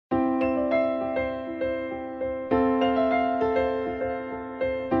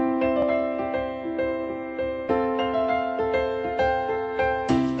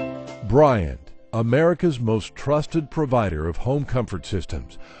Bryant, America's most trusted provider of home comfort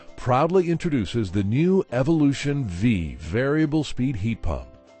systems, proudly introduces the new Evolution V variable speed heat pump.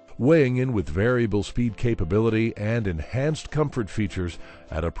 Weighing in with variable speed capability and enhanced comfort features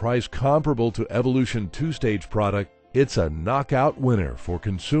at a price comparable to Evolution two-stage product, it's a knockout winner for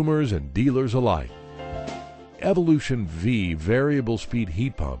consumers and dealers alike. Evolution V variable speed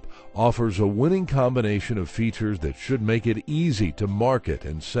heat pump offers a winning combination of features that should make it easy to market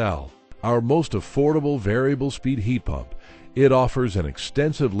and sell. Our most affordable variable speed heat pump, it offers an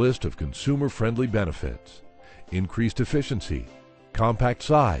extensive list of consumer-friendly benefits: increased efficiency, compact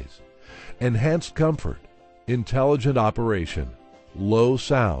size, enhanced comfort, intelligent operation, low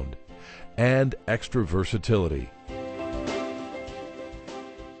sound, and extra versatility.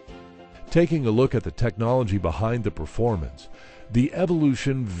 Taking a look at the technology behind the performance, the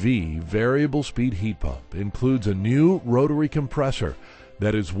Evolution V variable speed heat pump includes a new rotary compressor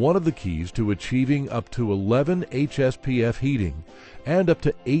that is one of the keys to achieving up to 11 HSPF heating and up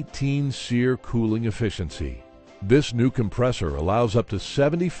to 18 SEER cooling efficiency. This new compressor allows up to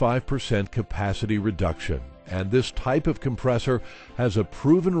 75% capacity reduction, and this type of compressor has a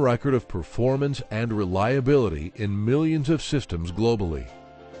proven record of performance and reliability in millions of systems globally.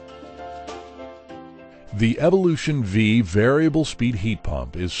 The Evolution V variable speed heat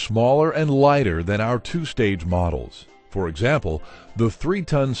pump is smaller and lighter than our two-stage models. For example, the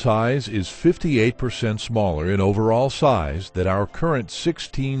 3-ton size is 58% smaller in overall size than our current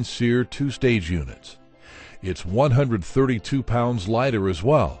 16 SEER two-stage units. It's 132 pounds lighter as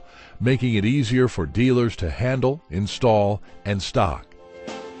well, making it easier for dealers to handle, install, and stock.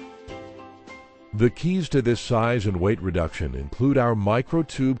 The keys to this size and weight reduction include our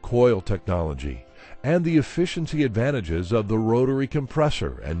microtube coil technology and the efficiency advantages of the rotary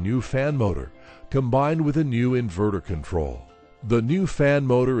compressor and new fan motor, combined with a new inverter control. The new fan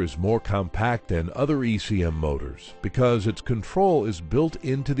motor is more compact than other ECM motors because its control is built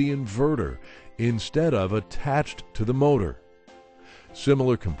into the inverter instead of attached to the motor.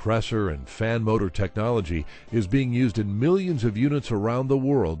 Similar compressor and fan motor technology is being used in millions of units around the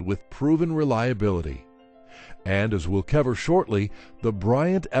world with proven reliability. And as we'll cover shortly, the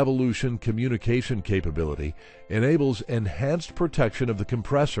Bryant Evolution communication capability enables enhanced protection of the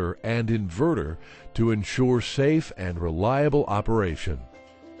compressor and inverter to ensure safe and reliable operation.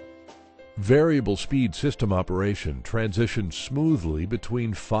 Variable speed system operation transitions smoothly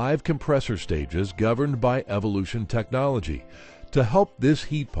between 5 compressor stages governed by Evolution technology to help this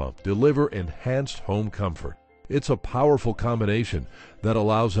heat pump deliver enhanced home comfort. It's a powerful combination that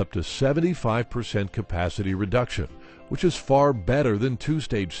allows up to 75% capacity reduction, which is far better than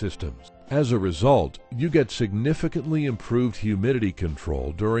two-stage systems. As a result, you get significantly improved humidity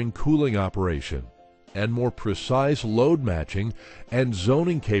control during cooling operation and more precise load matching and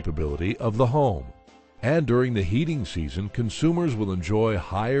zoning capability of the home. And during the heating season, consumers will enjoy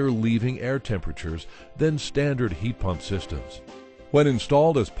higher leaving air temperatures than standard heat pump systems. When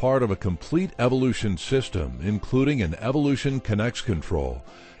installed as part of a complete Evolution system, including an Evolution Connects control,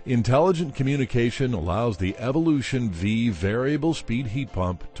 intelligent communication allows the Evolution V variable speed heat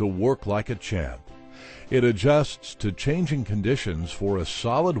pump to work like a champ. It adjusts to changing conditions for a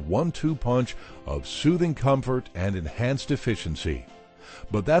solid 1-2 punch of soothing comfort and enhanced efficiency.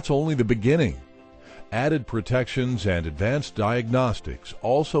 But that's only the beginning. Added protections and advanced diagnostics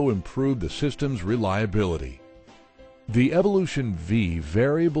also improve the system's reliability. The Evolution V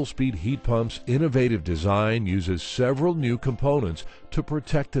variable speed heat pump's innovative design uses several new components to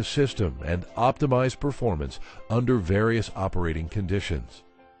protect the system and optimize performance under various operating conditions.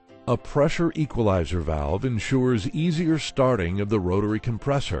 A pressure equalizer valve ensures easier starting of the rotary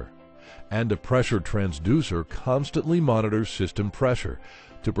compressor, and a pressure transducer constantly monitors system pressure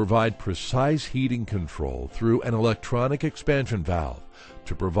to provide precise heating control through an electronic expansion valve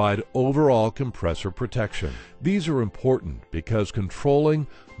to provide overall compressor protection. These are important because controlling,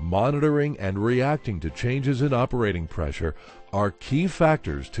 monitoring, and reacting to changes in operating pressure are key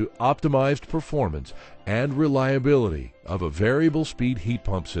factors to optimized performance and reliability of a variable speed heat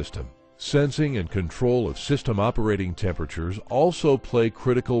pump system. Sensing and control of system operating temperatures also play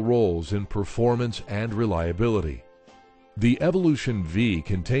critical roles in performance and reliability. The Evolution V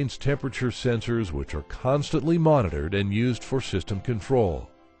contains temperature sensors which are constantly monitored and used for system control.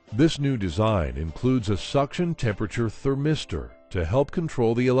 This new design includes a suction temperature thermistor to help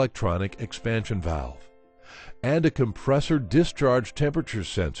control the electronic expansion valve, and a compressor discharge temperature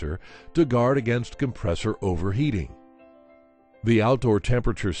sensor to guard against compressor overheating. The outdoor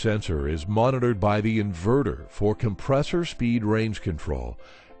temperature sensor is monitored by the inverter for compressor speed range control,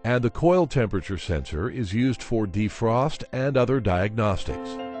 and the coil temperature sensor is used for defrost and other diagnostics.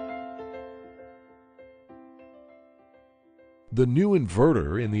 The new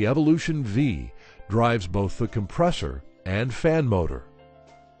inverter in the Evolution V drives both the compressor and fan motor.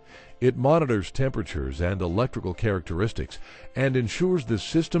 It monitors temperatures and electrical characteristics and ensures the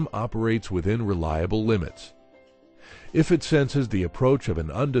system operates within reliable limits. If it senses the approach of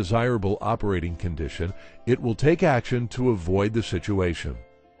an undesirable operating condition, it will take action to avoid the situation.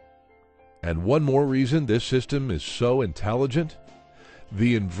 And one more reason this system is so intelligent: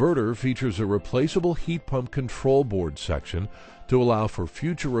 the inverter features a replaceable heat pump control board section to allow for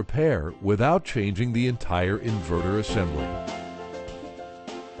future repair without changing the entire inverter assembly.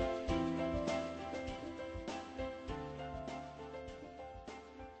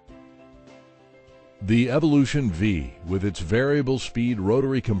 The Evolution V, with its variable speed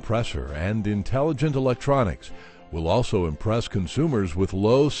rotary compressor and intelligent electronics, will also impress consumers with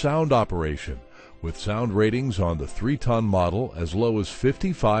low sound operation, with sound ratings on the 3-ton model as low as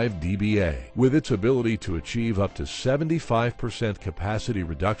 55 dBA. With its ability to achieve up to 75% capacity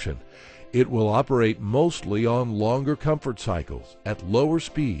reduction, it will operate mostly on longer comfort cycles at lower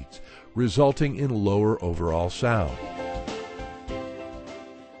speeds, resulting in lower overall sound.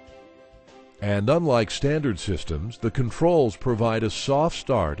 And unlike standard systems, the controls provide a soft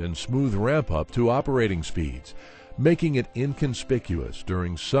start and smooth ramp-up to operating speeds, making it inconspicuous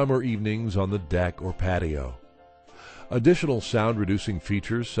during summer evenings on the deck or patio. Additional sound-reducing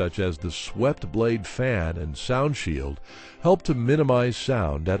features such as the swept blade fan and sound shield help to minimize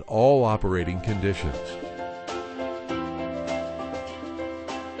sound at all operating conditions.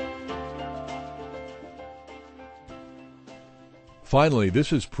 Finally,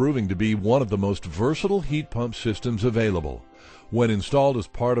 this is proving to be one of the most versatile heat pump systems available. When installed as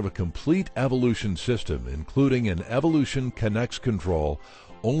part of a complete Evolution system, including an Evolution Connects control,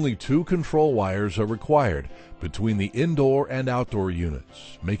 only 2 control wires are required between the indoor and outdoor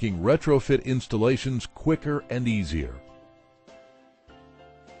units, making retrofit installations quicker and easier.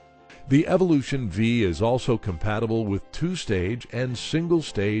 The Evolution V is also compatible with 2-stage and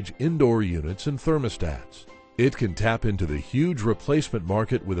single-stage indoor units and thermostats. It can tap into the huge replacement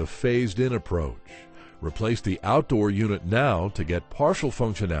market with a phased-in approach. Replace the outdoor unit now to get partial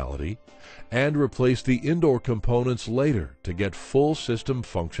functionality, and replace the indoor components later to get full system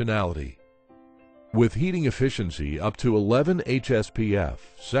functionality. With heating efficiency up to 11 HSPF,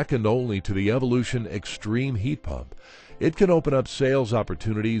 second only to the Evolution Extreme heat pump, it can open up sales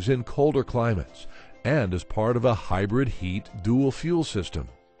opportunities in colder climates and as part of a hybrid heat dual fuel system.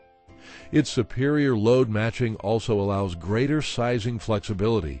 Its superior load matching also allows greater sizing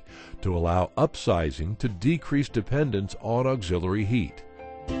flexibility to allow upsizing to decrease dependence on auxiliary heat.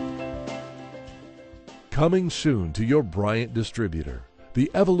 Coming soon to your Bryant distributor,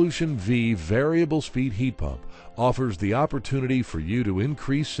 the Evolution V variable speed heat pump offers the opportunity for you to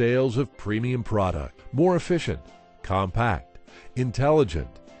increase sales of premium product, more efficient, compact,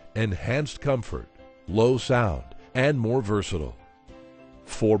 intelligent, enhanced comfort, low sound, and more versatile.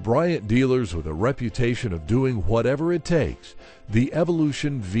 For Bryant dealers with a reputation of doing whatever it takes, the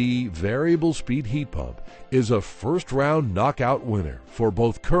Evolution V variable speed heat pump is a first-round knockout winner for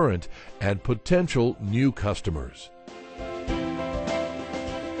both current and potential new customers.